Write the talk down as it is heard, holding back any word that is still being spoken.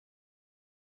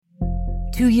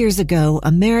2 years ago,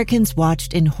 Americans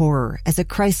watched in horror as a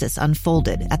crisis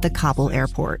unfolded at the Kabul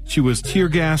airport. She was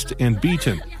tear-gassed and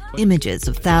beaten. Images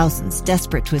of thousands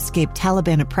desperate to escape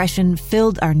Taliban oppression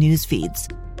filled our news feeds.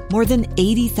 More than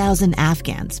 80,000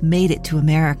 Afghans made it to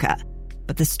America.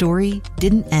 But the story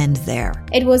didn't end there.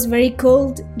 It was very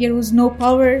cold. There was no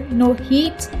power, no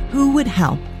heat. Who would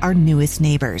help our newest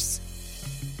neighbors?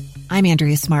 I'm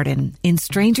Andrea Smartin. In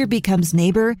Stranger Becomes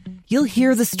Neighbor, you'll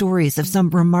hear the stories of some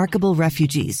remarkable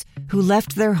refugees who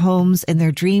left their homes and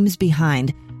their dreams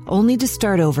behind, only to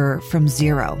start over from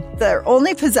zero. Their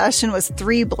only possession was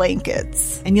 3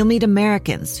 blankets. And you'll meet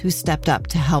Americans who stepped up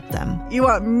to help them. You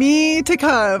want me to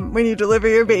come when you deliver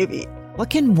your baby. What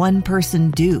can one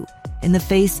person do in the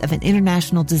face of an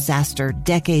international disaster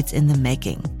decades in the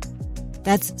making?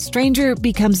 That's Stranger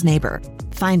Becomes Neighbor.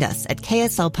 Find us at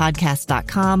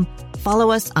kslpodcast.com.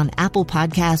 Follow us on Apple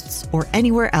Podcasts or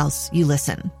anywhere else you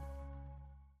listen.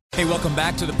 Hey, welcome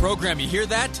back to the program. You hear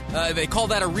that? They call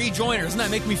that a rejoiner. Doesn't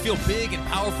that make me feel big and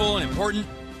powerful and important?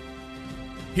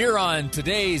 Here on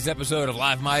today's episode of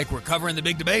Live Mike, we're covering the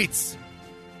big debates.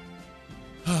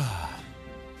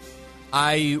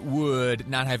 I would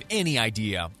not have any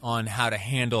idea on how to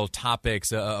handle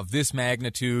topics of this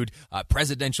magnitude,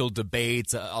 presidential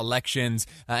debates, elections,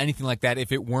 anything like that,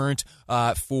 if it weren't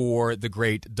for the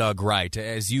great Doug Wright,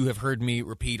 as you have heard me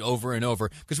repeat over and over,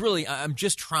 because really I'm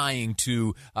just trying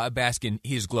to bask in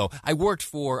his glow. I worked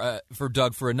for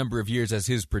Doug for a number of years as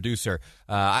his producer.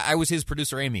 I was his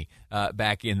producer, Amy,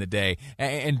 back in the day.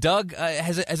 And Doug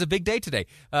has a big day today.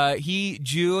 He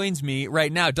joins me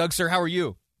right now. Doug, sir, how are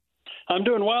you? I'm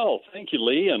doing well. Thank you,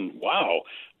 Lee. And wow,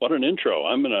 what an intro.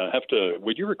 I'm going to have to,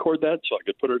 would you record that so I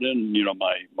could put it in,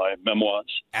 my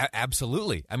memoirs?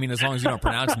 Absolutely. I mean, as long as you don't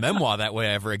pronounce memoir that way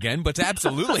ever again, but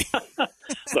absolutely.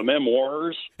 The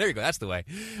memoirs. There you go. That's the way.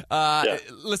 Yeah.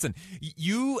 Listen,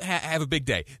 you have a big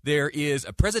day. There is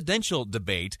a presidential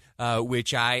debate,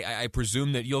 which I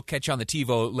presume that you'll catch on the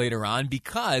TiVo later on,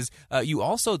 because you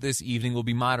also this evening will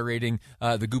be moderating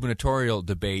the gubernatorial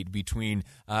debate between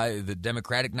the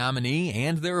Democratic nominee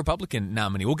and the Republican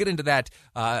nominee. We'll get into that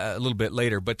a little bit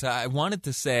later, but I wanted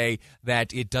to say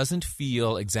that it doesn't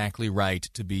feel exactly right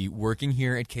to be working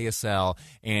here at KSL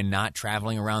and not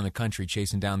traveling around the country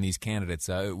chasing down these candidates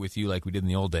with you like we did in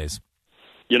the old days.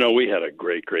 We had a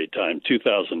great time.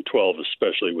 2012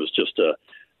 especially was just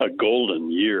a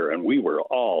golden year, and we were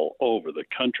all over the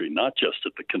country, not just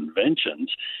at the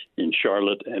conventions in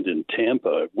Charlotte and in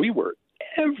Tampa. We were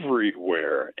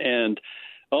everywhere, and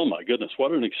oh my goodness,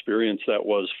 what an experience that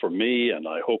was for me, and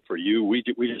I hope for you. We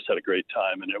just had a great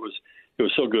time, and it was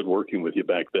so good working with you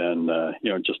back then.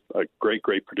 Just a great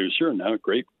producer, and now a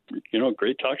great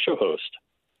talk show host.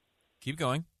 Keep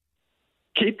going.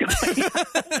 Keep going.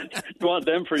 You want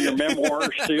them for your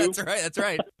memoirs too? That's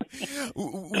right.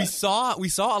 We saw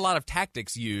a lot of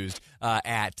tactics used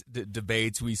at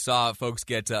debates. We saw folks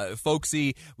get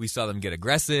folksy. We saw them get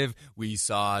aggressive. We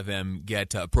saw them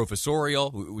get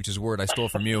professorial, which is a word I stole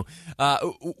from you.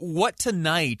 What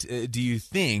tonight do you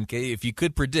think, if you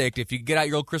could predict, if you could get out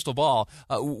your old crystal ball,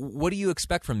 what do you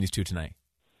expect from these two tonight?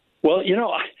 Well,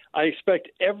 I expect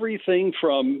everything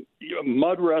from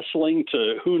mud wrestling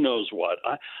to who knows what.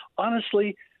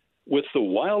 Honestly, with the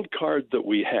wild card that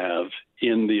we have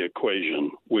in the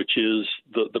equation, which is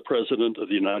the President of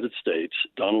the United States,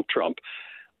 Donald Trump,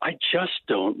 I just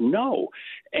don't know.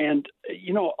 And,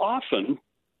 often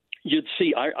you'd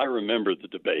see, I remember the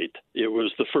debate. It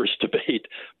was the first debate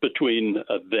between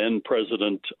then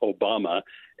President Obama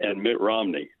and Mitt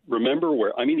Romney. Remember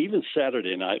even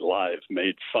Saturday Night Live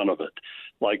made fun of it.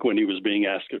 Like when he was being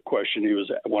asked a question, he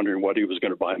was wondering what he was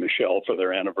going to buy Michelle for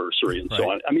their anniversary and so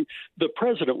on. I mean, the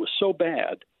president was so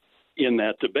bad in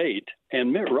that debate,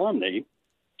 and Mitt Romney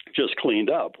just cleaned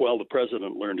up. Well, the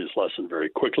president learned his lesson very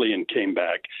quickly and came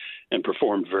back and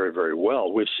performed very, very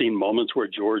well. We've seen moments where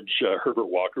George Herbert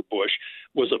Walker Bush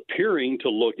was appearing to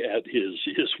look at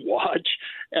his watch,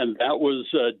 and that was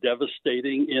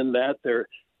devastating in that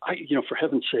for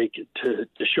heaven's sake,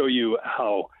 to show you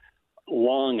how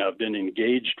long I've been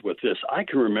engaged with this, I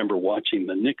can remember watching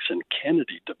the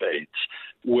Nixon-Kennedy debates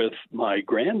with my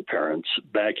grandparents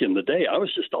back in the day. I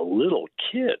was just a little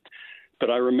kid, but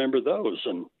I remember those.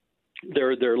 And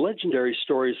there are legendary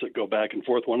stories that go back and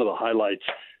forth. One of the highlights,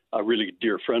 a really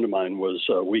dear friend of mine was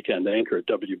a weekend anchor at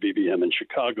WBBM in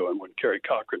Chicago, and when Carrie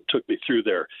Cochran took me through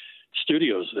their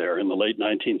studios there in the late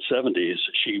 1970s,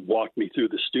 she walked me through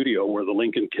the studio where the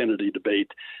Lincoln-Kennedy debate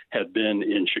had been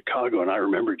in Chicago, and I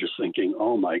remember just thinking,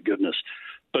 oh my goodness.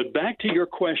 But back to your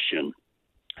question,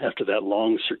 after that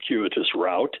long circuitous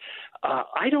route,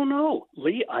 I don't know,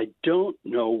 Lee. I don't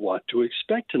know what to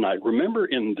expect tonight. Remember,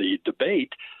 in the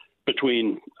debate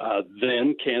between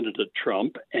then candidate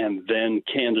Trump and then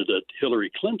candidate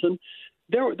Hillary Clinton,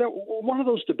 there one of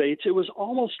those debates, it was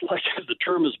almost like the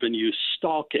term has been used,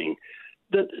 stalking,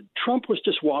 that Trump was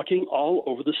just walking all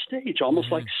over the stage,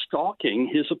 almost like stalking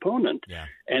his opponent. Yeah.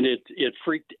 And it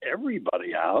freaked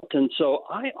everybody out. And so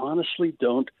I honestly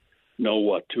don't know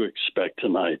what to expect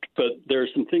tonight. But there are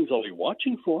some things I'll be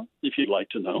watching for, if you'd like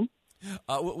to know.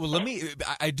 Well, let me.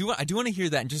 I do want to hear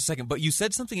that in just a second. But you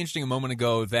said something interesting a moment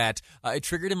ago that it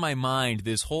triggered in my mind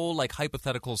this whole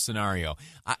hypothetical scenario.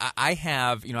 I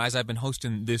have, as I've been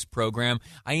hosting this program,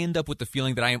 I end up with the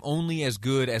feeling that I am only as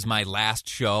good as my last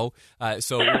show.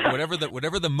 So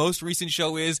whatever the most recent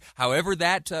show is, however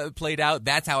that played out,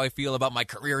 that's how I feel about my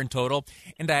career in total.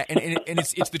 And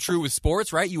it's the true with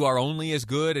sports, right? You are only as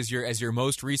good as your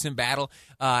most recent battle.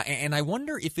 And I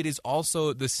wonder if it is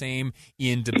also the same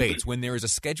in debates. When there is a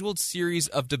scheduled series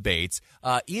of debates,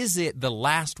 is it the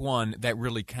last one that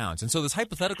really counts? And so this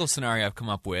hypothetical scenario I've come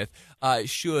up with,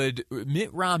 should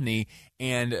Mitt Romney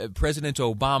and President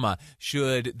Obama,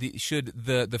 should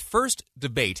the first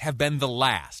debate have been the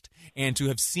last, and to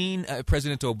have seen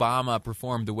President Obama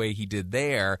perform the way he did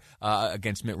there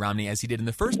against Mitt Romney as he did in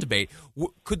the first debate,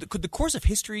 could the course of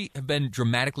history have been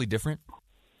dramatically different?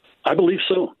 I believe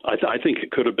so. I think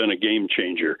it could have been a game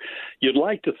changer. You'd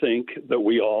like to think that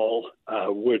we all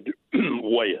would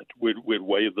weigh it. We'd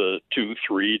weigh the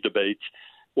 2-3 debates,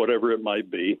 whatever it might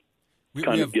be. We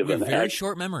have very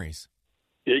short memories.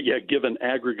 Yeah, give an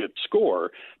aggregate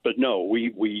score. But no,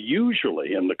 we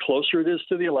usually, and the closer it is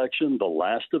to the election, the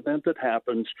last event that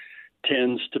happens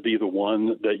tends to be the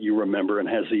one that you remember and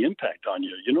has the impact on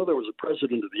you. There was a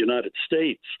president of the United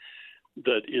States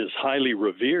that is highly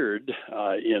revered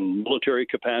in military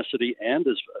capacity and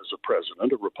as a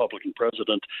president, a Republican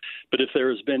president. But if there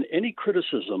has been any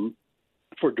criticism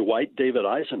for Dwight David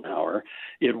Eisenhower,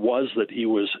 it was that he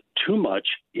was too much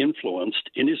influenced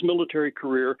in his military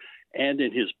career and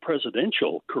in his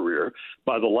presidential career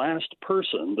by the last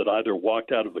person that either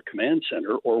walked out of the command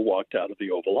center or walked out of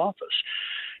the Oval Office.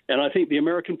 And I think the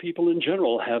American people in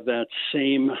general have that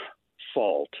same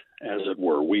fault, as it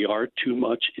were. We are too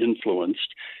much influenced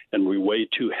and we weigh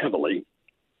too heavily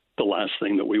the last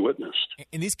thing that we witnessed.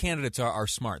 And these candidates are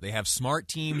smart. They have smart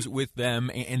teams with them,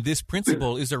 and this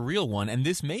principle is a real one. And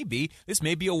this may be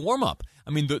a warm-up.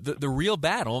 I mean, the real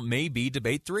battle may be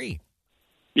debate 3.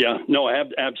 Yeah, no,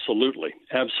 absolutely.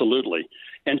 Absolutely.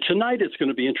 And tonight it's going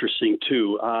to be interesting,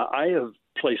 too. I have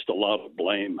placed a lot of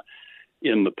blame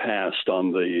in the past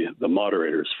on the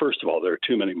moderators. First of all, there are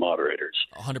too many moderators.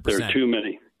 100%. There are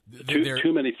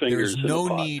too many fingers in the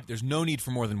pot. There's no need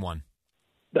for more than one.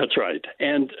 That's right.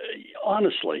 And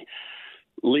honestly,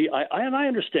 Lee, I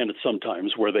understand it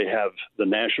sometimes where they have the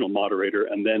national moderator,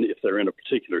 and then if they're in a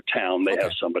particular town, they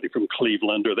have somebody from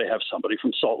Cleveland or they have somebody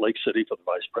from Salt Lake City for the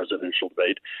vice presidential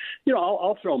debate.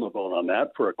 I'll throw them a bone on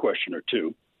that for a question or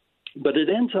two. But it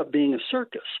ends up being a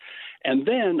circus. And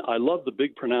then I love the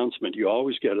big pronouncement you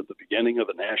always get at the beginning of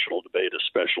a national debate,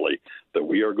 especially, that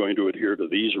we are going to adhere to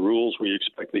these rules. We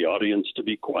expect the audience to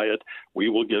be quiet. We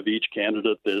will give each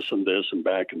candidate this and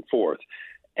back and forth.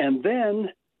 And then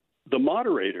the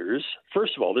moderators,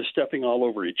 first of all, they're stepping all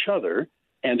over each other,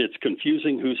 and it's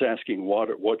confusing who's asking what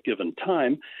at what given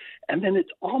time. And then it's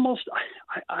almost,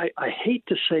 I hate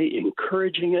to say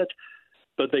encouraging it,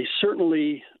 but they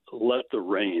certainly let the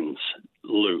reins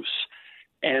loose.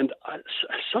 And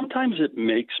sometimes it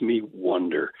makes me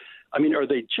wonder, are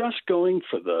they just going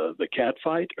for the cat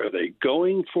fight? Are they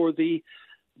going for the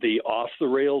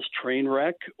off-the-rails train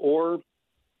wreck? Or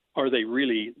are they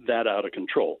really that out of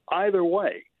control? Either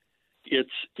way, it's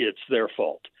their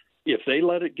fault. If they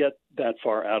let it get that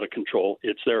far out of control,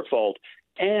 it's their fault.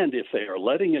 And if they are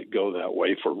letting it go that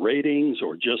way for ratings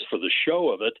or just for the show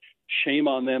of it, shame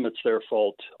on them. It's their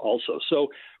fault also. So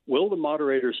will the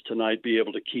moderators tonight be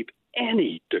able to keep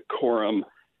any decorum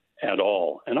at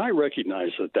all? And I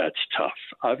recognize that that's tough.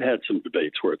 I've had some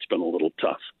debates where it's been a little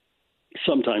tough.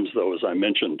 Sometimes, though, as I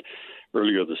mentioned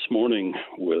earlier this morning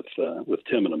with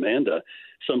Tim and Amanda,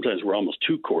 sometimes we're almost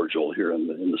too cordial here in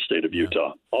the state of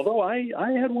Utah. Although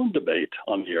I had one debate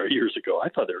on the air years ago. I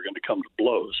thought they were going to come to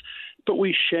blows, but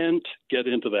we shan't get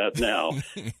into that now.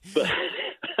 But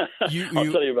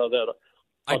I'll tell you about that.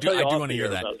 I do want to hear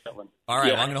that. All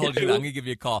right, well, I'm going to hold you. I'm going to give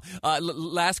you a call.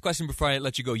 Last question before I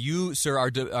let you go. You, sir,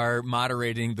 are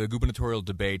moderating the gubernatorial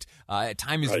debate.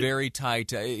 Time is very tight.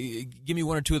 Give me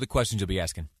one or two of the questions you'll be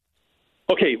asking.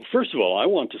 Okay, first of all, I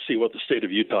want to see what the state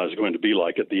of Utah is going to be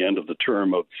like at the end of the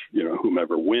term of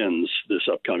whomever wins this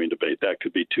upcoming debate. That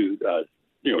could be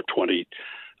 20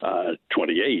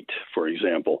 28, for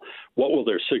example, what will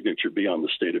their signature be on the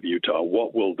state of Utah?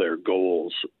 What will their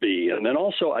goals be? And then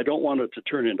also, I don't want it to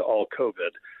turn into all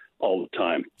COVID all the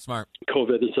time. Smart.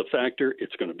 COVID is a factor.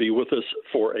 It's going to be with us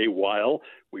for a while.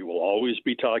 We will always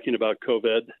be talking about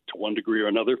COVID to one degree or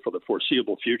another for the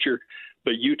foreseeable future.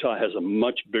 But Utah has a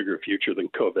much bigger future than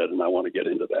COVID, and I want to get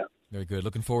into that. Very good.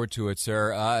 Looking forward to it,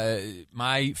 sir.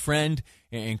 My friend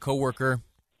and coworker,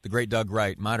 the great Doug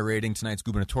Wright, moderating tonight's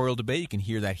gubernatorial debate. You can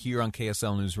hear that here on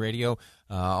KSL News Radio.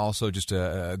 Also just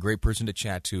a great person to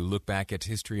chat to, look back at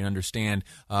history and understand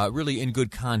really in good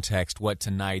context what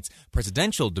tonight's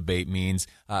presidential debate means,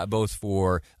 both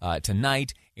for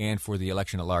tonight and for the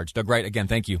election at large. Doug Wright, again,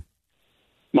 thank you.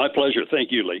 My pleasure.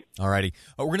 Thank you, Lee. All righty.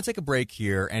 We're going to take a break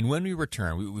here, and when we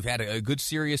return, we've had a good,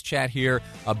 serious chat here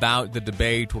about the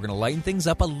debate. We're going to lighten things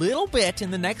up a little bit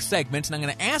in the next segment, and I'm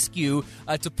going to ask you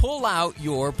to pull out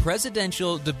your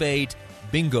presidential debate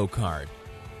bingo card.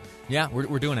 Yeah,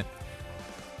 we're doing it.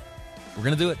 We're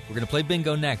going to do it. We're going to play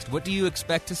bingo next. What do you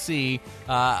expect to see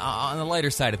on the lighter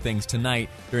side of things tonight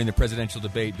during the presidential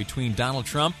debate between Donald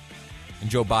Trump and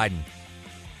Joe Biden?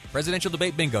 Presidential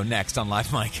debate bingo next on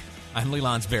Live Mike. I'm Lee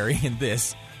Lonsberry, and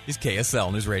this is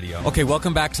KSL News Radio. Okay,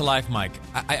 welcome back to Live Mike.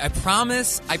 I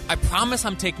promise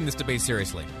I'm taking this debate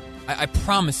seriously. I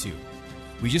promise you.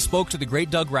 We just spoke to the great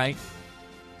Doug Wright.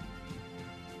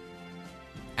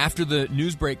 After the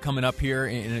news break coming up here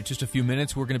in just a few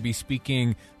minutes, we're going to be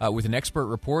speaking with an expert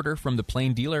reporter from the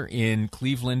Plain Dealer in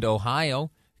Cleveland,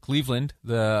 Ohio. Cleveland,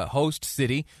 the host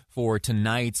city for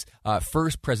tonight's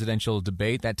first presidential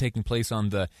debate, that taking place on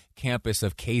the campus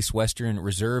of Case Western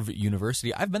Reserve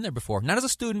University. I've been there before, not as a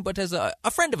student, but as a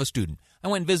friend of a student. I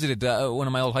went and visited one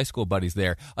of my old high school buddies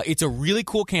there. It's a really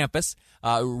cool campus,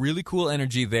 really cool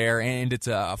energy there, and it's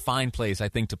a fine place, I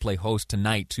think, to play host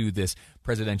tonight to this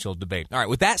presidential debate. All right,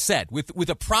 with that said,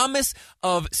 with a promise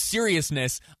of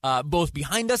seriousness both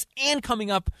behind us and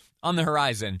coming up on the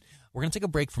horizon, we're going to take a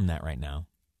break from that right now.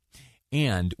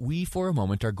 And we, for a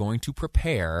moment, are going to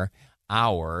prepare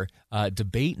our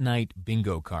debate night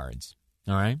bingo cards.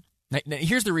 All right? Now,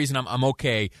 here's the reason I'm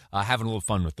okay having a little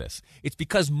fun with this. It's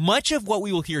because much of what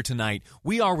we will hear tonight,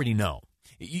 we already know.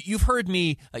 You've heard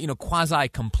me,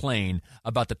 quasi-complain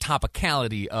about the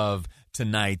topicality of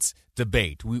tonight's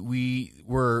debate. We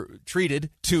were treated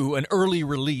to an early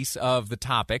release of the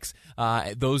topics,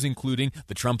 those including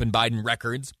the Trump and Biden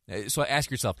records. So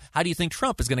ask yourself, how do you think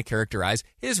Trump is going to characterize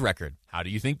his record? How do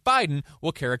you think Biden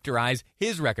will characterize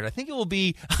his record? I think it will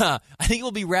be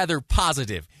rather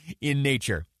positive in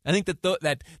nature. I think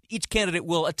that each candidate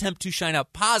will attempt to shine a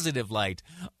positive light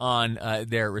on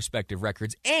their respective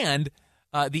records, and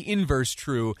the inverse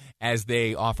true as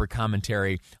they offer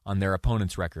commentary on their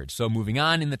opponent's record. So moving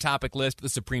on in the topic list, the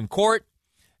Supreme Court.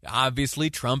 Obviously,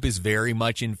 Trump is very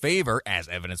much in favor, as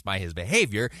evidenced by his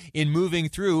behavior, in moving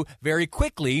through very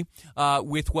quickly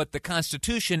with what the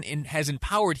Constitution has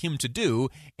empowered him to do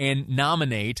and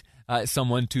nominate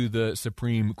someone to the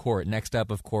Supreme Court. Next up,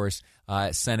 of course,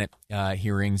 Senate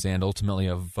hearings and ultimately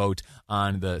a vote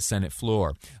on the Senate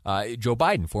floor. Joe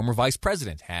Biden, former vice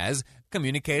president, has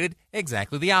communicated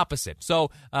exactly the opposite. So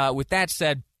with that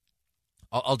said,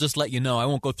 I'll just let you know, I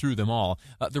won't go through them all.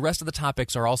 The rest of the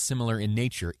topics are all similar in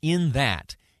nature in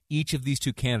that each of these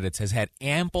two candidates has had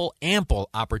ample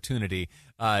opportunity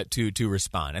to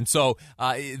respond. And so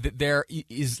there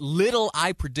is little,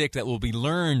 I predict, that will be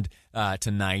learned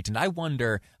tonight, and I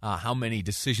wonder how many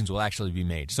decisions will actually be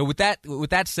made. So with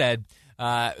that said,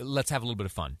 let's have a little bit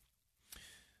of fun.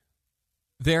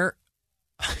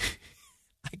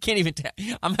 I can't even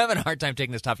I'm having a hard time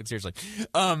taking this topic seriously.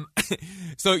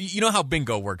 So you know how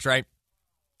bingo works, right?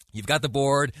 You've got the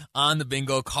board. On the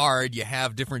bingo card, you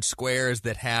have different squares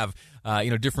that have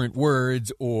different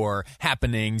words or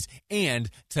happenings. And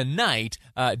tonight,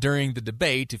 during the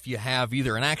debate, if you have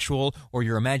either an actual or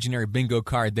your imaginary bingo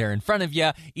card there in front of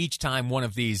you, each time one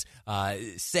of these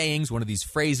sayings, one of these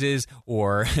phrases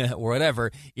or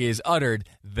whatever is uttered,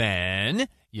 then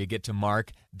you get to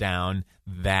mark down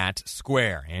that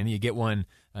square. And you get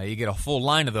you get a full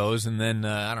line of those, and then,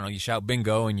 you shout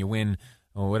bingo and you win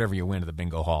or whatever you win at the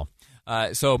bingo hall.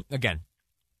 So, again,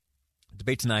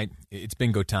 debate tonight, it's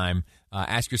bingo time.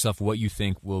 Ask yourself what you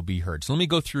think will be heard. So let me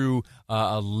go through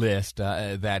a list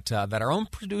that our own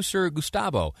producer,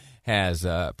 Gustavo, has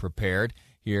prepared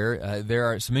here. There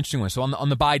are some interesting ones. So on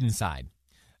the Biden side,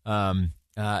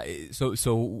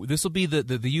 so this will be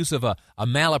the use of a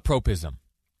malapropism.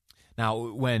 Now,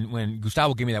 when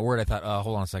Gustavo gave me that word, I thought,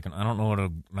 hold on a second, I don't know what a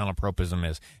malapropism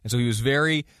is. And so he was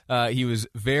very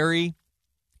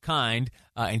kind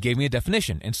and gave me a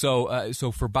definition. And so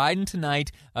for Biden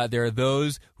tonight, there are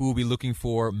those who will be looking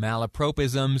for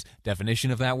malapropisms.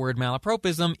 Definition of that word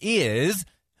malapropism is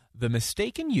the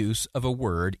mistaken use of a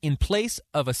word in place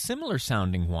of a similar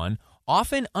sounding one,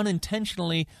 often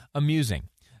unintentionally amusing.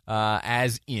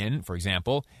 As in, for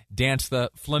example, dance the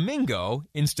flamingo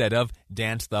instead of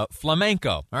dance the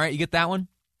flamenco. All right, you get that one?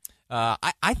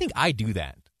 I think I do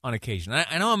that on occasion.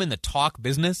 I know I'm in the talk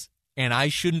business, and I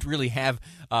shouldn't really have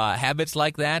habits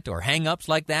like that or hang-ups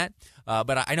like that.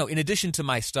 But I know, in addition to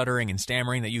my stuttering and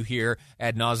stammering that you hear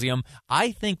ad nauseum,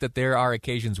 I think that there are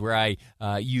occasions where I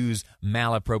use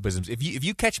malapropisms. If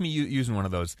you catch me using one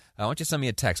of those, why don't you send me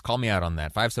a text? Call me out on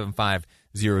that,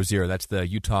 57500. That's the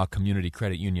Utah Community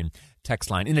Credit Union text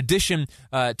line. In addition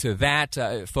to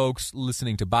that, folks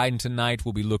listening to Biden tonight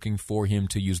will be looking for him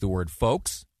to use the word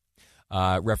folks.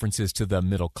 References to the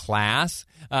middle class.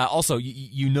 Also,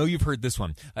 you know you've heard this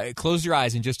one. Close your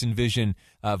eyes and just envision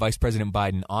Vice President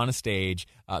Biden on a stage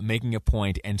making a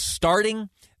point and starting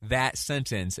that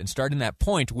sentence and starting that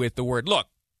point with the word look,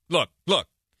 look, look,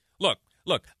 look,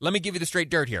 look. Let me give you the straight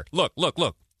dirt here. Look, look,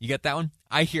 look. You get that one?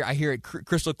 I hear it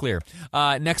crystal clear.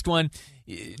 Next one,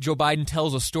 Joe Biden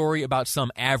tells a story about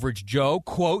some average Joe,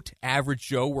 quote, average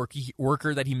Joe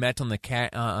worker that he met on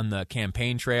the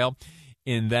campaign trail.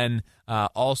 And then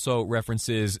also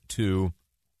references to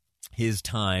his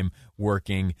time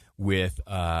working with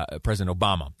President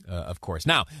Obama, of course.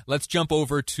 Now, let's jump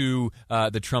over to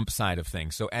the Trump side of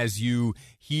things. So as you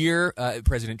hear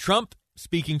President Trump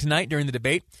speaking tonight during the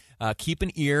debate, keep an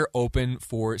ear open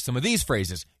for some of these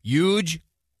phrases. Huge,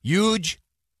 huge.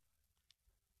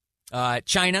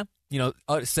 China,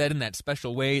 said in that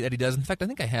special way that he does. In fact, I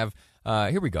think I have,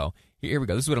 here we go. Here we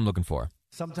go. This is what I'm looking for.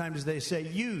 Sometimes they say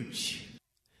huge.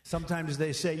 Sometimes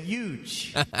they say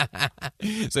huge.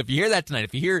 So if you hear that tonight,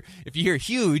 if you hear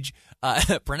huge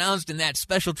pronounced in that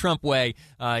special Trump way,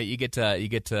 you get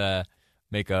to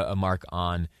make a mark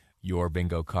on your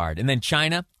bingo card. And then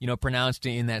China, pronounced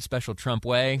in that special Trump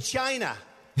way. China.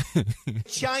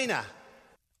 China.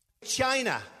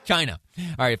 China. China.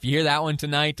 All right, if you hear that one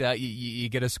tonight, you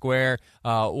get a square.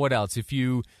 What else? If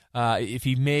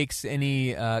he makes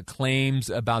any claims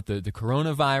about the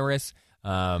coronavirus,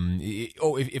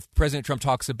 if President Trump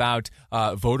talks about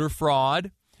voter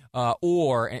fraud,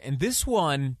 and this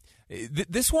one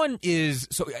is,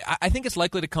 so I think it's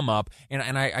likely to come up,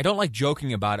 and I don't like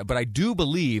joking about it, but I do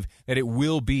believe that it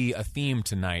will be a theme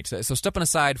tonight. So stepping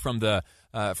aside from the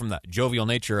jovial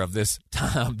nature of this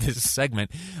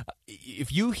segment,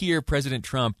 if you hear President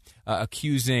Trump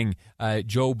accusing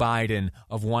Joe Biden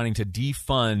of wanting to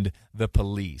defund the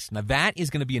police, now that is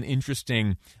going to be an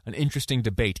interesting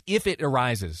debate if it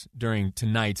arises during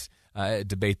tonight's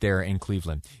debate there in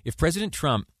Cleveland. If President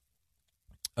Trump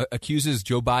accuses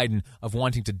Joe Biden of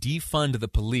wanting to defund the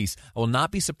police, I will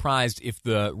not be surprised if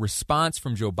the response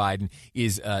from Joe Biden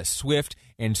is swift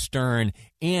and stern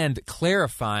and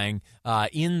clarifying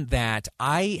in that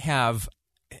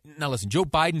now listen, Joe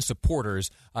Biden supporters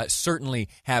certainly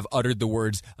have uttered the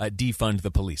words defund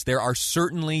the police. There are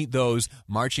certainly those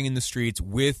marching in the streets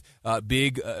with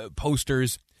big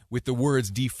posters with the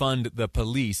words defund the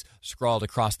police scrawled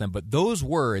across them. But those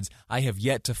words I have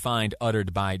yet to find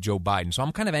uttered by Joe Biden. So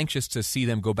I'm kind of anxious to see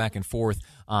them go back and forth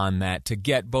on that to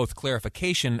get both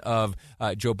clarification of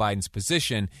Joe Biden's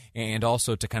position and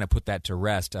also to kind of put that to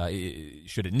rest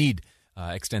should it need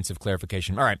extensive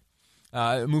clarification. All right,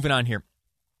 moving on here.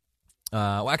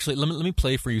 Actually, let me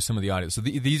play for you some of the audio. So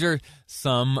these are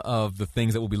some of the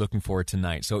things that we'll be looking for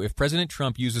tonight. So if President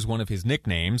Trump uses one of his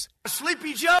nicknames,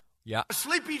 Sleepy Joe. Yeah.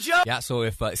 Sleepy Joe. Yeah, so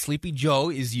if Sleepy Joe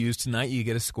is used tonight, you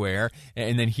get a square.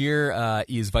 And then here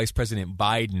is Vice President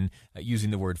Biden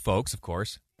using the word folks, of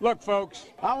course. Look, folks,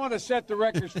 I want to set the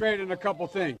record straight in a couple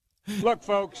things. Look,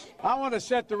 folks, I want to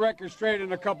set the record straight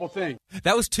in a couple things.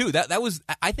 That was two. That was,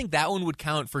 I think that one would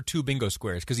count for 2 bingo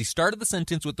squares because he started the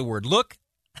sentence with the word look,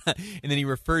 and then he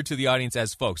referred to the audience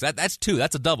as folks. That's 2.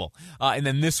 That's a double. And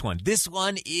then this one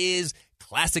is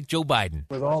classic Joe Biden.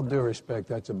 With all due respect,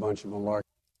 that's a bunch of malarkey.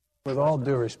 With all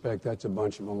due respect, that's a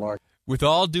bunch of malarkey. With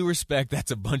all due respect,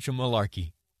 that's a bunch of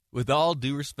malarkey. With all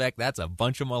due respect, that's a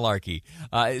bunch of malarkey.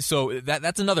 So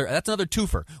that's another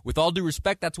twofer. With all due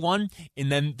respect, that's one.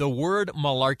 And then the word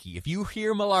malarkey. If you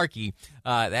hear malarkey,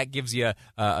 that gives you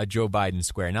a Joe Biden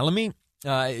square. Now, let me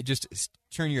just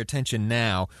turn your attention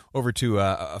now over to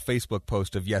a Facebook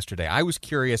post of yesterday. I was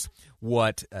curious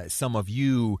what some of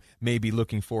you may be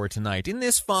looking for tonight in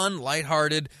this fun,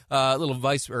 lighthearted little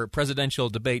vice or presidential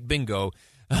debate bingo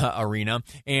arena.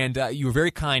 And you were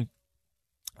very kind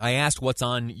I asked what's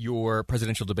on your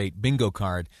presidential debate bingo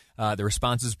card. The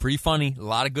response is pretty funny. A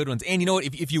lot of good ones. And you know what?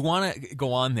 If you want to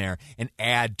go on there and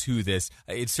add to this,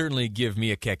 it'd certainly give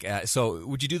me a kick. So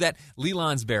would you do that? Lee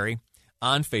Lonsberry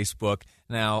on Facebook.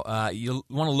 Now, you'll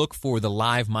want to look for the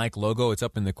Live Mic logo. It's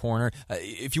up in the corner.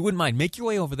 If you wouldn't mind, make your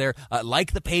way over there.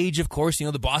 Like the page, of course. You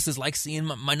know, the bosses like seeing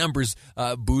my numbers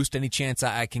boost any chance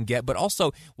I can get. But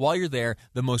also, while you're there,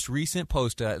 the most recent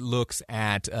post looks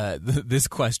at this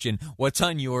question: what's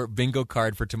on your bingo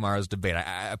card for tomorrow's debate?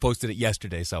 I posted it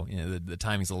yesterday, so you know, the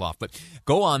timing's a little off. But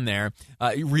go on there,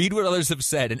 read what others have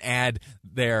said, and add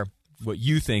there what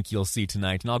you think you'll see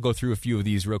tonight. And I'll go through a few of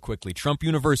these real quickly. Trump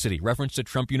University, reference to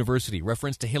Trump University,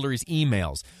 reference to Hillary's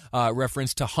emails,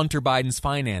 reference to Hunter Biden's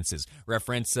finances,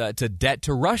 reference to debt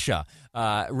to Russia,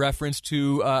 reference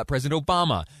to President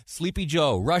Obama, Sleepy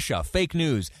Joe, Russia, fake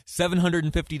news,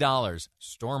 $750,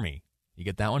 Stormy, you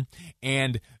get that one,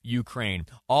 and Ukraine.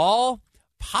 All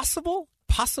possible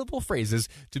phrases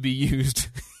to be used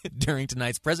during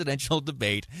tonight's presidential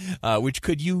debate, which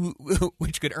could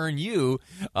earn you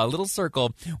a little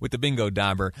circle with the bingo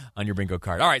dauber on your bingo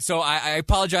card. All right, so I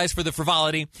apologize for the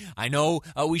frivolity. I know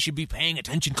we should be paying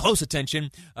close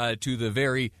attention to the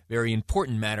very, very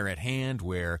important matter at hand,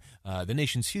 where the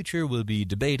nation's future will be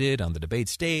debated on the debate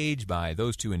stage by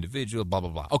those two individuals, blah,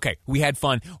 blah, blah. Okay, we had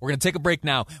fun. We're going to take a break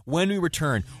now. When we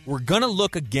return, we're going to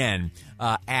look again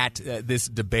at this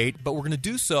debate, but we're going to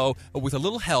do so with a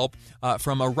little help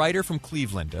from a writer from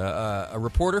Cleveland, a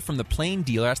reporter from the Plain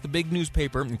Dealer. That's the big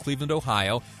newspaper in Cleveland,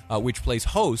 Ohio, which plays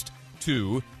host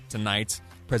to tonight's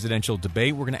presidential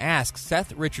debate. We're going to ask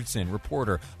Seth Richardson,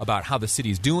 reporter, about how the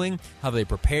city's doing, how they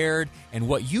prepared, and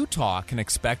what Utah can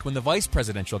expect when the vice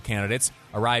presidential candidates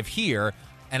arrive here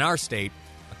in our state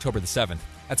October the 7th.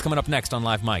 That's coming up next on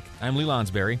Live Mic. I'm Lee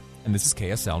Lonsberry, and this is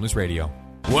KSL News Radio.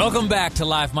 Welcome back to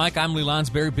Live Mic. I'm Lee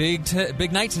Lonsberry.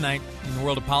 Big night tonight in the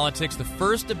world of politics. The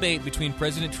first debate between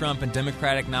President Trump and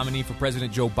Democratic nominee for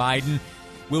President Joe Biden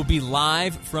will be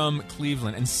live from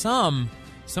Cleveland. And some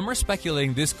are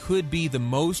speculating this could be the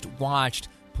most watched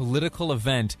political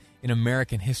event in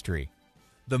American history.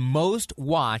 The most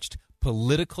watched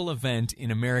political event in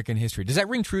American history. Does that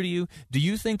ring true to you? Do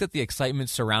you think that the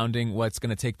excitement surrounding what's going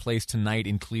to take place tonight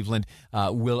in Cleveland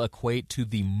will equate to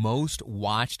the most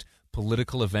watched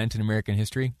political event in American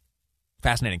history?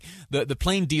 Fascinating. The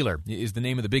Plain Dealer is the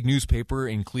name of the big newspaper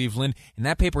in Cleveland, and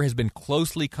that paper has been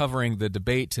closely covering the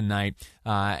debate tonight,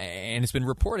 and it's been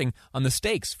reporting on the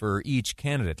stakes for each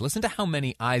candidate. Listen to how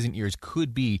many eyes and ears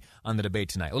could be on the debate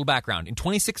tonight. A little background. In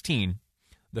 2016,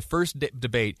 the first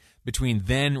debate between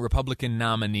then Republican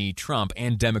nominee Trump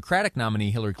and Democratic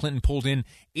nominee Hillary Clinton pulled in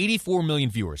 84 million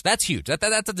viewers. That's huge.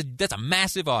 That's a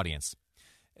massive audience.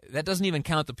 That doesn't even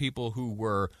count the people who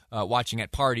were watching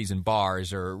at parties and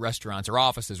bars or restaurants or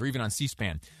offices or even on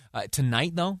C-SPAN.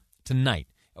 Tonight,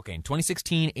 okay, in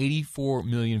 2016, 84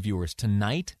 million viewers.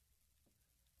 Tonight,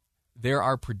 there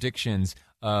are predictions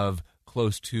of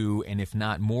close to, and if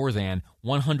not more than,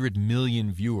 100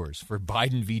 million viewers for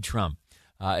Biden v. Trump.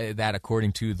 That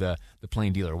according to the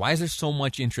Plain Dealer. Why is there so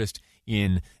much interest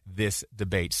in this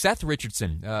debate? Seth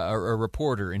Richardson, a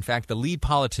reporter, in fact, the lead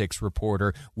politics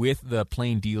reporter with the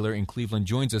Plain Dealer in Cleveland,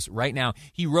 joins us right now.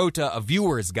 He wrote a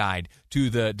viewer's guide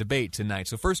to the debate tonight.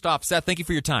 So first off, Seth, thank you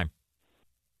for your time.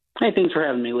 Hey, thanks for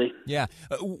having me, Lee. Yeah.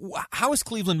 How has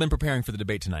Cleveland been preparing for the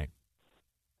debate tonight?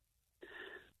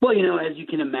 Well, as you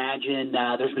can imagine,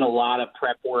 there's been a lot of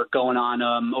prep work going on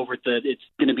over it's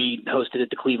going to be hosted at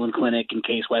the Cleveland Clinic in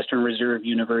Case Western Reserve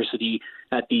University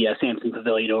at the Samson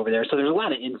Pavilion over there. So there's a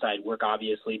lot of inside work,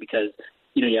 obviously, because,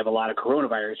 you have a lot of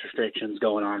coronavirus restrictions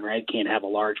going on, right? Can't have a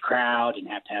large crowd and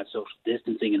have to have social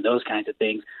distancing and those kinds of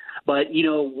things. But,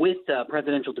 with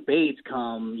presidential debates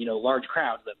come, large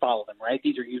crowds that follow them, right?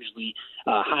 These are usually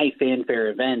high fanfare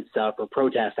events for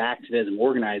protest, activism,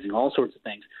 organizing, all sorts of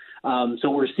things. So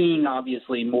we're seeing,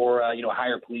 obviously, more,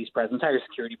 higher police presence, higher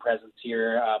security presence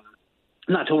here.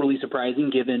 Not totally surprising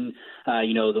given,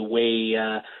 the way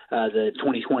the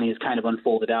 2020 has kind of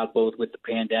unfolded out, both with the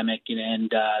pandemic and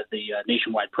the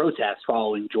nationwide protests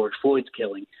following George Floyd's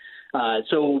killing.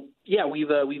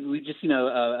 We've just seen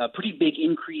a pretty big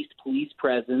increased police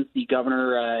presence. The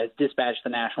governor has dispatched the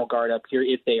National Guard up here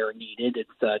if they are needed.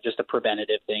 It's just a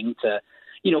preventative thing to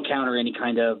counter any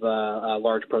kind of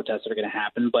large protests that are going to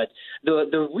happen. But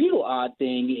the real odd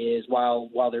thing is while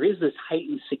there is this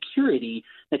heightened security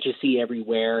that you see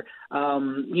everywhere,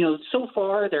 so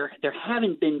far there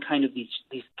haven't been kind of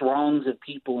these throngs of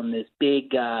people in this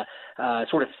big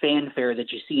sort of fanfare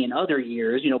that you see in other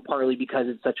years, partly because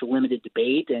it's such a limited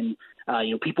debate and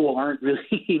people aren't really,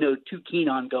 too keen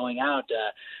on going out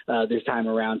this time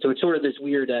around. So it's sort of this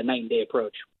weird night and day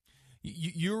approach.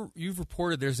 You've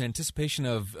reported there's anticipation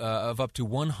of up to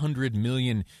 100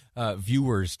 million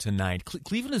viewers tonight.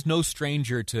 Cleveland is no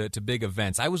stranger to big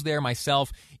events. I was there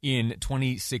myself in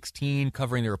 2016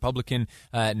 covering the Republican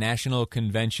National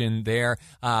Convention there.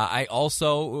 I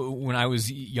also, when I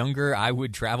was younger, I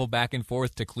would travel back and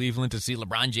forth to Cleveland to see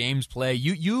LeBron James play.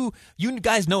 You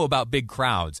guys know about big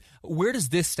crowds. Where does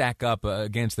this stack up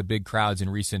against the big crowds in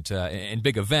recent and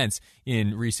big events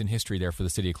in recent history there for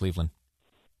the city of Cleveland?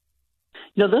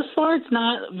 Thus far it's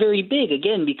not very big,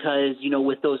 again, because,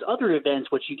 with those other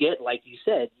events, what you get, like you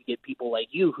said, you get people like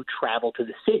you who travel to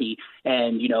the city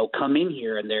and, come in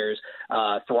here, and there's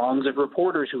throngs of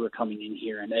reporters who are coming in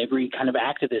here, and every kind of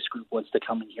activist group wants to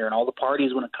come in here, and all the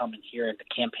parties want to come in here, and the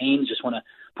campaigns just want to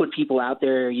put people out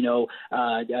there,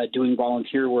 doing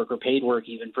volunteer work or paid work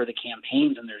even for the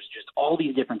campaigns, and there's just all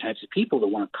these different types of people that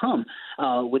want to come.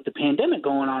 With the pandemic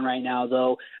going on right now,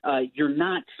 though, you're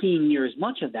not seeing near as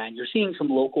much of that. You're seeing some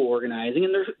local organizing,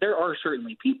 and there are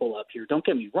certainly people up here, don't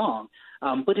get me wrong,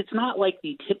 but it's not like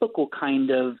the typical kind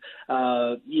of,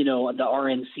 the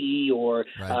RNC or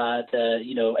the,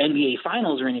 NBA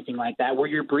finals or anything like that, where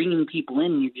you're bringing people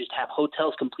in and you just have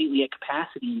hotels completely at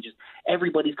capacity and just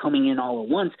everybody's coming in all at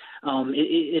once.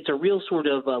 It's a real sort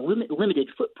of limited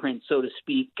footprint, so to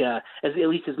speak, at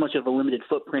least as much of a limited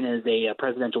footprint as a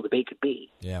presidential debate could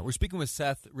be. Yeah, we're speaking with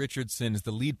Seth Richardson,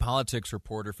 the lead politics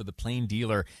reporter for the Plain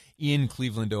Dealer in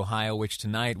Cleveland, Ohio, which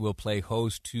tonight will play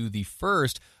host to the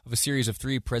first of a series of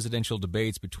 3 presidential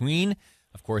debates between,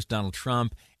 of course, Donald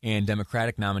Trump and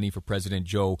Democratic nominee for President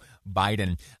Joe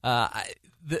Biden.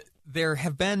 There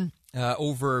have been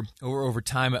over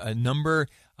time a number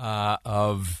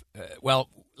of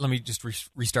let me just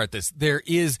restart this. There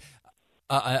is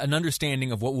an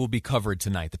understanding of what will be covered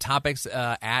tonight. The topics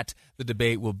at the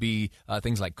debate will be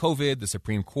things like COVID, the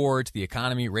Supreme Court, the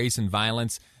economy, race and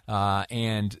violence,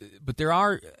 but there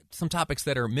are some topics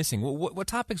that are missing. What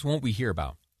topics won't we hear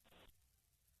about?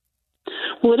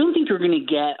 Well, I don't think you're going to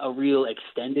get a real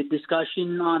extended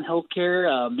discussion on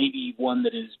healthcare, maybe one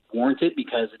that is warranted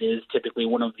because it is typically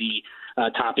one of the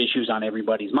top issues on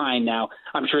everybody's mind. Now,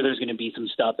 I'm sure there's going to be some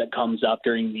stuff that comes up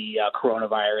during the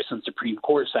coronavirus and Supreme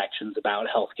Court sections about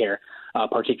healthcare,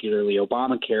 particularly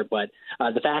Obamacare. But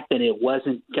the fact that it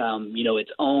wasn't,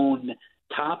 its own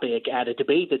topic at a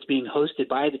debate that's being hosted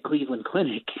by the Cleveland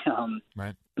Clinic,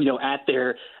 right. At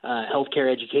their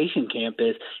healthcare education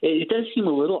campus, it does seem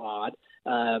a little odd.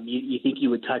 You think you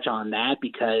would touch on that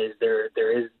because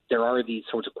there are these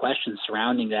sorts of questions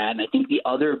surrounding that. And I think the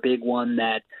other big one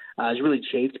that has really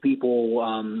chafed people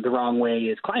the wrong way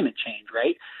is climate change,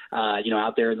 right?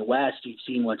 Out there in the West, you've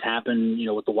seen what's happened,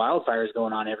 with the wildfires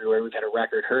going on everywhere. We've had a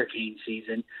record hurricane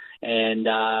season. And,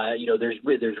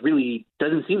 there's really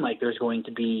doesn't seem like there's going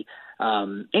to be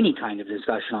any kind of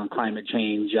discussion on climate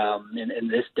change in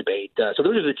this debate. So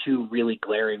those are the 2 really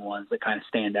glaring ones that kind of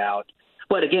stand out.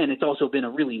 But again, it's also been a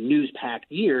really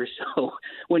news-packed year. So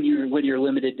when you're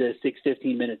limited to 6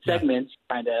 15-minute segments,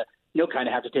 kind of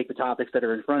have to take the topics that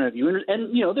are in front of you.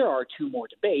 And there are 2 more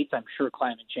debates. I'm sure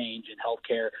climate change and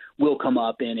healthcare will come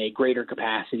up in a greater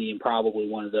capacity and probably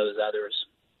one of those others.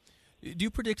 Do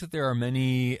you predict that there are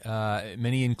many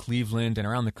in Cleveland and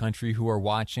around the country who are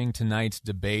watching tonight's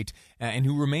debate and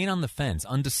who remain on the fence,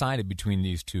 undecided between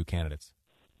these 2 candidates?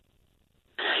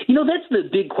 That's the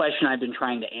big question I've been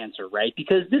trying to answer, right?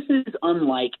 Because this is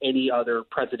unlike any other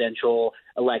presidential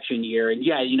election year. And,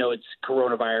 it's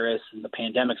coronavirus and the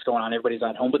pandemic's going on. Everybody's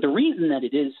at home. But the reason that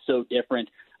it is so different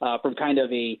from kind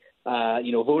of a,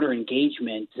 voter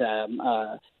engagement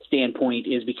standpoint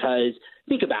is because,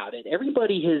 think about it,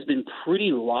 everybody has been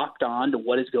pretty locked on to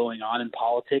what is going on in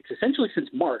politics essentially since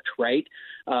March, right?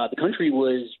 The country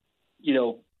was,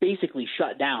 basically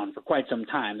shut down for quite some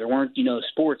time. There weren't,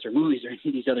 sports or movies or any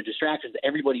of these other distractions.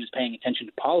 Everybody was paying attention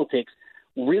to politics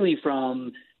really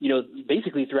from,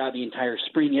 basically throughout the entire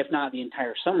spring, if not the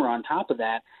entire summer on top of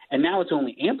that. And now it's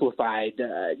only amplified,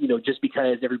 just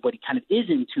because everybody kind of is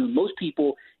in tune. Most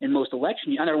people in most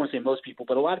election years, I don't want to say most people,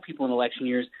 but a lot of people in election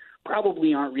years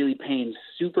probably aren't really paying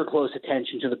super close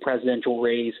attention to the presidential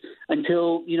race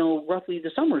until, roughly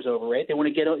the summer's over, right? They want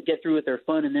to get through with their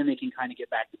fun, and then they can kind of get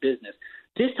back to business.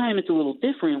 This time it's a little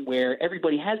different, where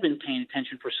everybody has been paying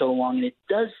attention for so long, and it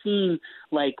does seem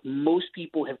like most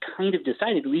people have kind of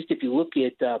decided, at least if you look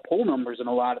at poll numbers in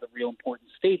a lot of the real important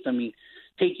states. I mean,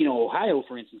 take, Ohio,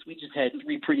 for instance. We just had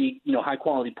 3 pretty,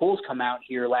 high-quality polls come out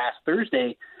here last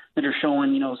Thursday that are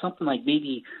showing, something like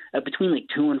maybe between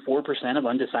 2 and 4% of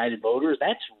undecided voters.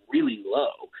 That's really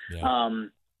low. Yeah.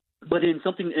 But in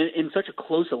such a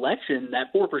close election,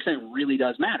 that 4% really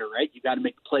does matter, right? You got to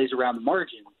make the plays around the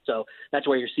margin. So that's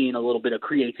why you're seeing a little bit of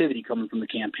creativity coming from the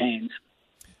campaigns.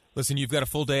 Listen, you've got a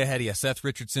full day ahead of you. Seth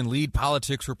Richardson, lead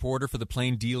politics reporter for the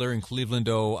Plain Dealer in Cleveland,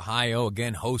 Ohio.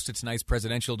 Again, host of tonight's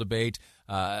presidential debate,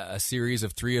 a series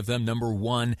of 3 of them. Number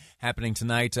 1 happening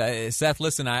tonight. Seth,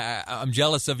 listen, I'm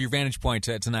jealous of your vantage point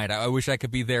tonight. I wish I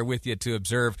could be there with you to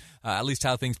observe at least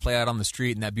how things play out on the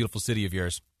street in that beautiful city of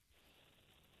yours.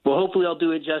 Well, hopefully I'll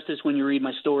do it justice when you read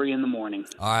my story in the morning.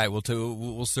 All right,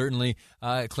 we'll certainly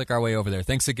click our way over there.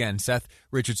 Thanks again, Seth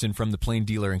Richardson from the Plain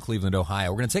Dealer in Cleveland,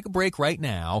 Ohio. We're going to take a break right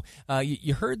now.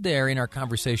 You heard there in our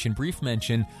conversation brief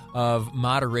mention of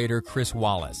moderator Chris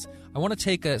Wallace. I want to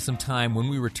take some time when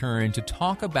we return to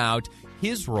talk about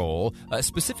his role,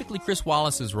 specifically Chris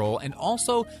Wallace's role, and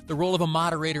also the role of a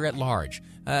moderator at large.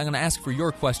 I'm going to ask for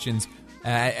your questions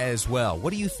as well.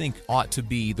 What do you think ought to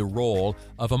be the role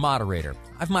of a moderator?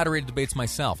 I've moderated debates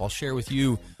myself. I'll share with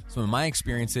you some of my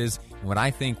experiences and what I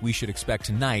think we should expect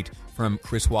tonight from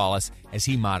Chris Wallace as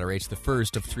he moderates the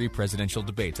first of 3 presidential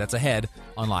debates. That's ahead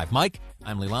on Live Mike.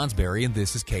 I'm Lee Lonsberry, and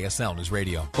this is KSL News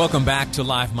Radio. Welcome back to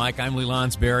Live Mike. I'm Lee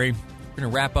Lonsberry. We're going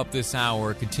to wrap up this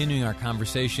hour, continuing our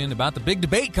conversation about the big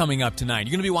debate coming up tonight.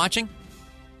 You going to be watching?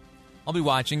 I'll be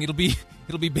watching. It'll be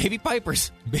Baby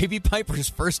Piper's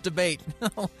first debate.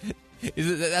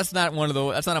 That's not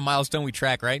a milestone we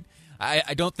track, right?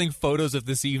 I don't think photos of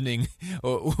this evening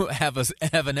have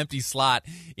an empty slot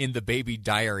in the baby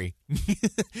diary.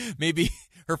 Maybe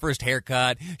her first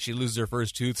haircut, she loses her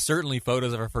first tooth. Certainly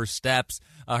photos of her first steps,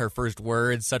 her first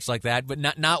words, such like that. But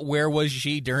not where was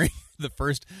she during the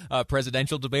first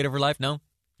presidential debate of her life? No.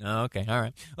 Oh, okay, all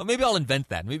right. Well, maybe I'll invent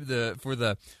that. Maybe for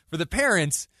the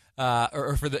parents.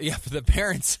 For the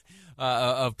parents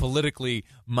of politically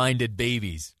minded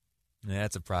babies.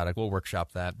 That's a product. We'll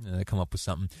workshop that and come up with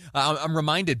something. I'm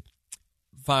reminded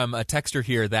from a texter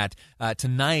here that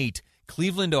tonight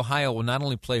Cleveland, Ohio will not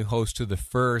only play host to the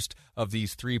first of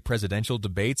these 3 presidential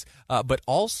debates, but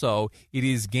also it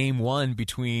is game 1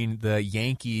 between the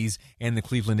Yankees and the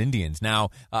Cleveland Indians. Now,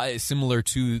 similar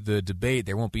to the debate,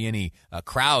 there won't be any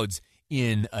crowds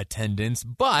in attendance,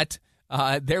 but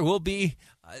there will be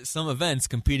some events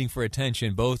competing for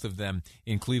attention, both of them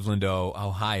in Cleveland,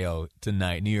 Ohio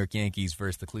tonight. New York Yankees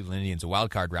versus the Cleveland Indians, a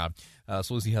wild card round. So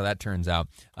we'll see how that turns out.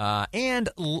 And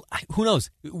who knows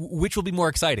which will be more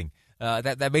exciting,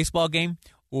 that baseball game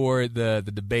or the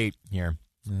debate here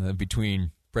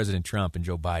between President Trump and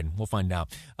Joe Biden. We'll find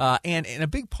out. And a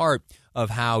big part of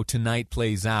how tonight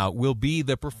plays out will be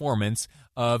the performance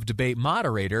of debate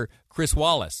moderator Chris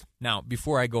Wallace. Now,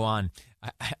 before I go on,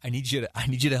 I need you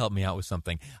to help me out with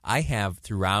something. I have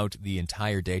throughout the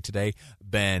entire day today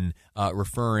been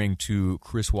referring to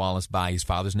Chris Wallace by his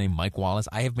father's name, Mike Wallace.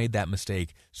 I have made that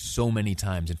mistake so many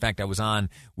times. In fact, I was on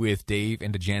with Dave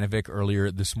and Dejanovic earlier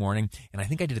this morning, and I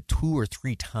think I did it 2 or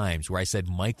 3 times where I said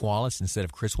Mike Wallace instead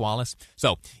of Chris Wallace.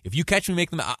 So if you catch me make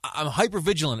them, I'm hyper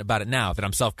vigilant about it now that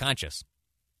I'm self-conscious.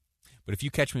 But if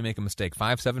you catch me make a mistake,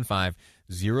 575-00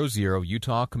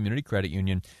 Utah Community Credit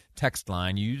Union text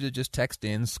line. You just text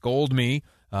in, scold me,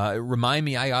 remind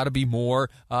me I ought to be more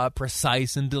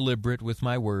precise and deliberate with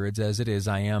my words. As it is,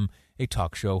 I am a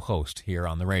talk show host here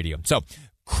on the radio. So,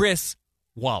 Chris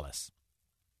Wallace.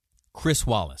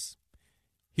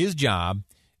 His job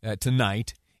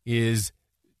tonight is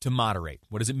to moderate.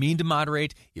 What does it mean to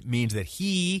moderate? It means that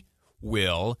he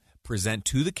will present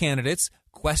to the candidates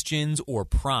questions or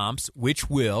prompts which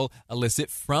will elicit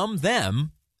from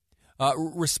them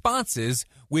responses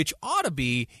which ought to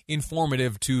be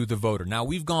informative to the voter. Now,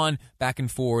 we've gone back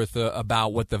and forth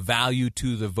about what the value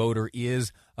to the voter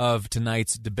is of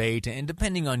tonight's debate, and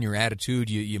depending on your attitude,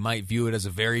 you might view it as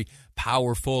a very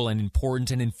powerful and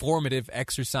important and informative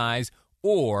exercise,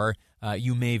 or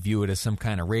you may view it as some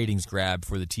kind of ratings grab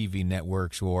for the TV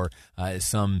networks, or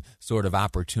some sort of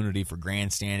opportunity for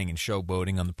grandstanding and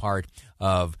showboating on the part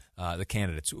of the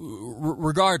candidates.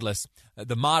 Regardless,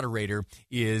 the moderator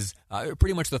is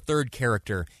pretty much the third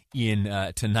character in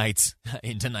tonight's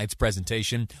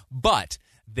presentation, but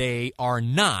they are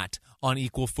not on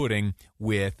equal footing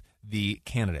with the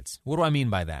candidates. What do I mean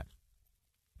by that?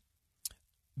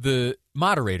 The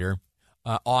moderator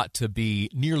ought to be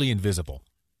nearly invisible.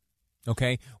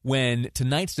 Okay? When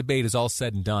tonight's debate is all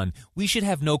said and done, we should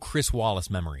have no Chris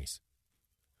Wallace memories.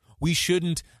 We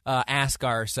shouldn't ask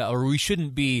ourselves, or we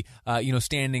shouldn't be,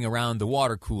 standing around the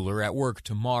water cooler at work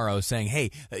tomorrow saying, "Hey,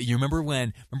 you remember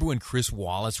when Chris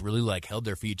Wallace really held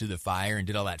their feet to the fire and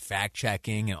did all that fact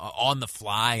checking and on the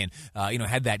fly and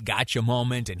had that gotcha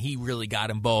moment and he really got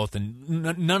them both," and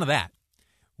none of that.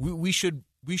 We should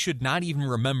not even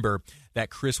remember that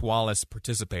Chris Wallace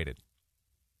participated.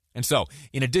 And so,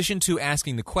 in addition to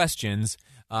asking the questions,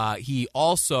 he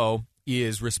also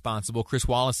is responsible, Chris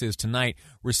Wallace is tonight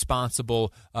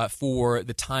responsible for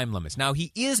the time limits. Now,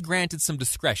 he is granted some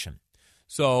discretion.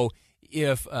 So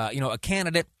if, a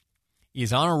candidate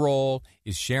is on a roll,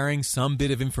 is sharing some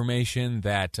bit of information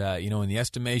that, in the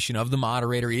estimation of the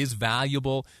moderator is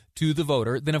valuable to the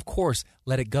voter, then of course,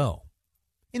 let it go.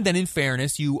 And then in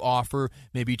fairness, you offer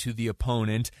maybe to the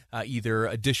opponent either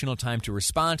additional time to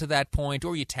respond to that point,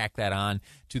 or you tack that on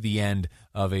to the end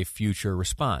of a future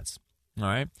response. All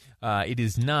right? It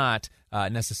is not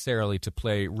necessarily to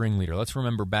play ringleader. Let's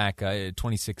remember back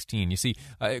 2016. You see,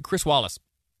 Chris Wallace,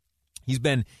 he's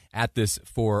been at this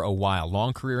for a while.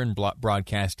 Long career in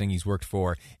broadcasting. He's worked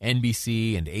for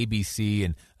NBC and ABC,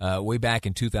 and way back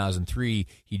in 2003,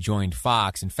 he joined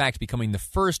Fox. In fact, becoming the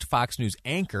first Fox News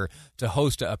anchor to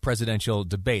host a presidential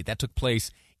debate. That took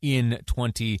place in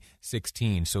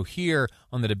 2016. So here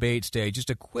on the debate stage, just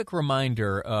a quick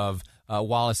reminder of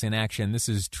Wallace in action. This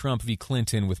is Trump v.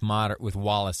 Clinton with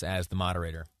Wallace as the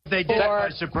moderator. They did by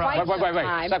surprise.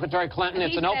 Wait. Secretary Clinton,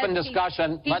 it's an open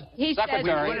discussion.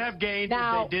 Secretary, we would have gained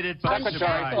now, if they did it by Secretary,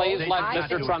 surprise. please let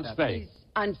Mr. Trump speak.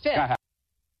 Unfit.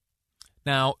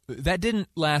 Now, that didn't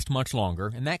last much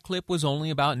longer, and that clip was only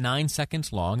about 9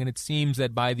 seconds long, and it seems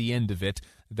that by the end of it,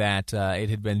 that it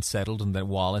had been settled and that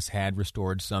Wallace had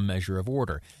restored some measure of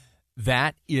order.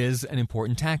 That is an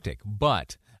important tactic,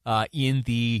 but in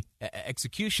the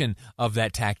execution of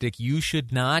that tactic, you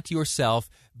should not yourself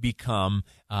become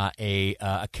a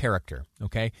character,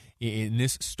 okay? In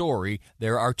this story,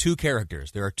 there are two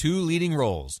characters. There are two leading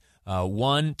roles.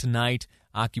 One tonight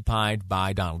occupied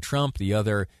by Donald Trump, the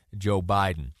other Joe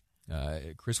Biden.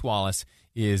 Chris Wallace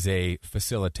is a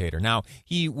facilitator. Now,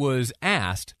 he was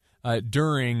asked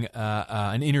during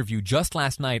an interview just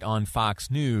last night on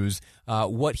Fox News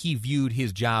what he viewed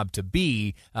his job to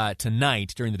be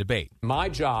tonight during the debate. My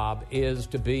job is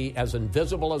to be as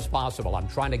invisible as possible. I'm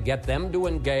trying to get them to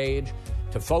engage,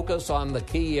 to focus on the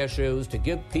key issues, to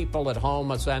give people at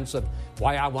home a sense of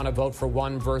why I want to vote for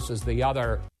one versus the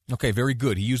other. Okay, very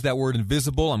good. He used that word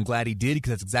invisible. I'm glad he did,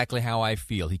 because that's exactly how I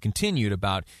feel. He continued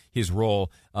about his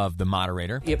role of the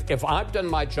moderator. If I've done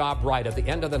my job right, at the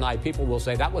end of the night, people will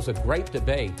say, that was a great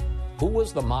debate. Who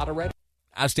was the moderator?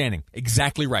 Outstanding.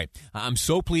 Exactly right. I'm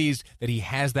so pleased that he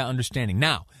has that understanding.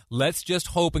 Now, let's just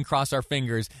hope and cross our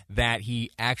fingers that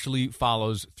he actually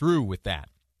follows through with that.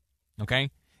 Okay?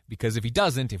 Because if he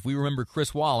doesn't, if we remember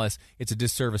Chris Wallace, it's a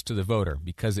disservice to the voter,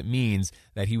 because it means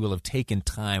that he will have taken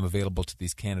time available to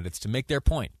these candidates to make their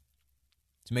point.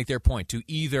 To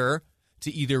either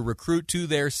recruit to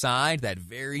their side that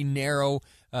very narrow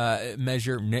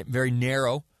very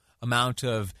narrow amount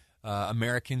of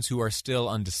Americans who are still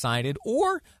undecided,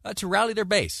 or to rally their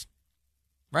base,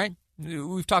 right?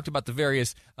 We've talked about the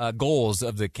various goals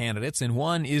of the candidates, and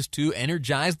one is to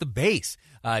energize the base,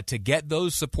 to get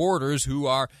those supporters who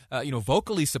are,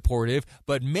 vocally supportive,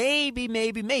 but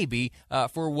maybe,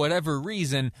 for whatever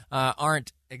reason,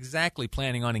 aren't exactly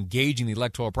planning on engaging the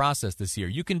electoral process this year.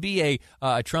 You can be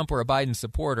a Trump or a Biden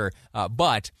supporter,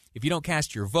 but if you don't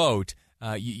cast your vote,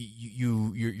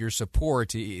 your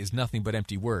support is nothing but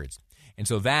empty words. And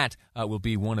so that will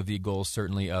be one of the goals,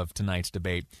 certainly, of tonight's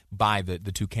debate by the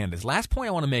two candidates. Last point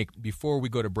I want to make before we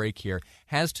go to break here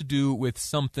has to do with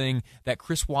something that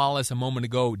Chris Wallace a moment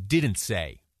ago didn't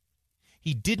say.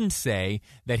 He didn't say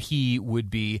that he would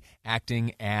be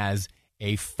acting as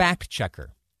a fact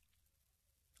checker.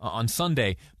 On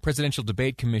Sunday, Presidential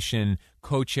Debate Commission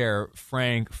co-chair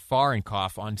Frank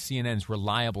Fahrenkopf on CNN's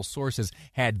Reliable Sources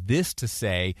had this to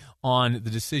say on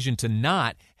the decision to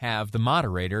not have the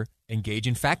moderator engage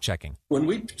in fact-checking. When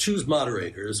we choose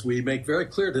moderators, we make very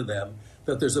clear to them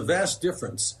that there's a vast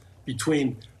difference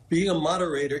between being a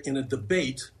moderator in a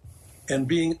debate and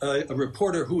being a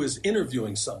reporter who is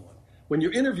interviewing someone. When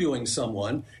you're interviewing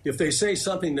someone, if they say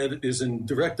something that is in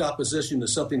direct opposition to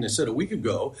something they said a week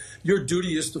ago, your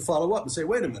duty is to follow up and say,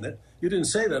 wait a minute, you didn't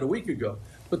say that a week ago.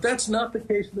 But that's not the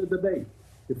case in the debate.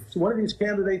 If one of these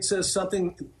candidates says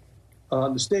something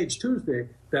on the stage Tuesday,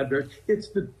 it's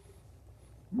the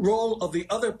role of the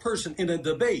other person in a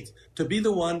debate to be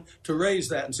the one to raise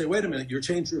that and say, wait a minute, you're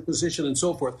changing your position and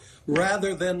so forth,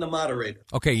 rather than the moderator.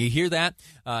 Okay, you hear that?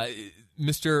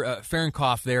 Mr.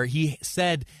 Fahrenkopf there, he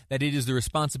said that it is the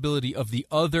responsibility of the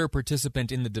other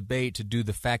participant in the debate to do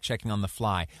the fact-checking on the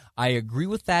fly. I agree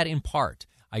with that in part.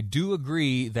 I do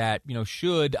agree that,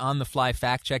 should on-the-fly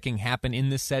fact-checking happen in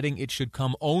this setting, it should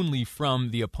come only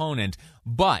from the opponent.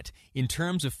 But in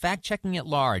terms of fact-checking at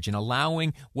large and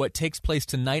allowing what takes place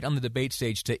tonight on the debate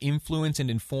stage to influence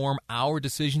and inform our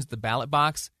decisions at the ballot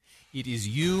box, it is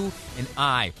you and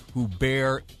I who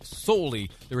bear solely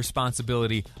the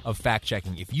responsibility of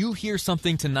fact-checking. If you hear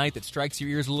something tonight that strikes your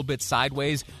ears a little bit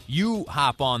sideways, you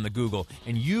hop on the Google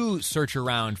and you search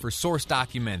around for source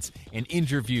documents and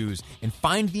interviews and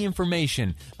find the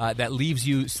information that leaves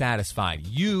you satisfied.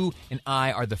 You and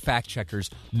I are the fact-checkers,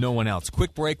 no one else.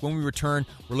 Quick break. When we return,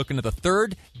 we're looking at the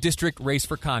 3rd District race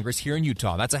for Congress here in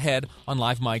Utah. That's ahead on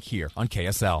Live Mike here on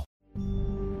KSL.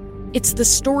 It's the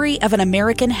story of an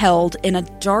American held in a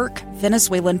dark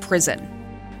Venezuelan prison.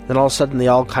 Then all of a sudden they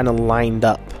all kind of lined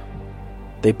up.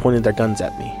 They pointed their guns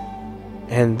at me.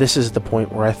 And this is the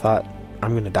point where I thought,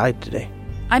 I'm going to die today.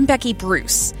 I'm Becky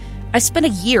Bruce. I spent a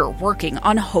year working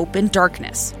on Hope in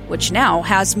Darkness, which now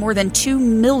has more than 2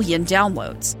 million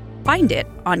downloads. Find it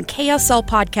on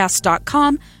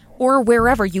KSLpodcast.com or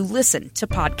wherever you listen to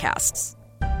podcasts.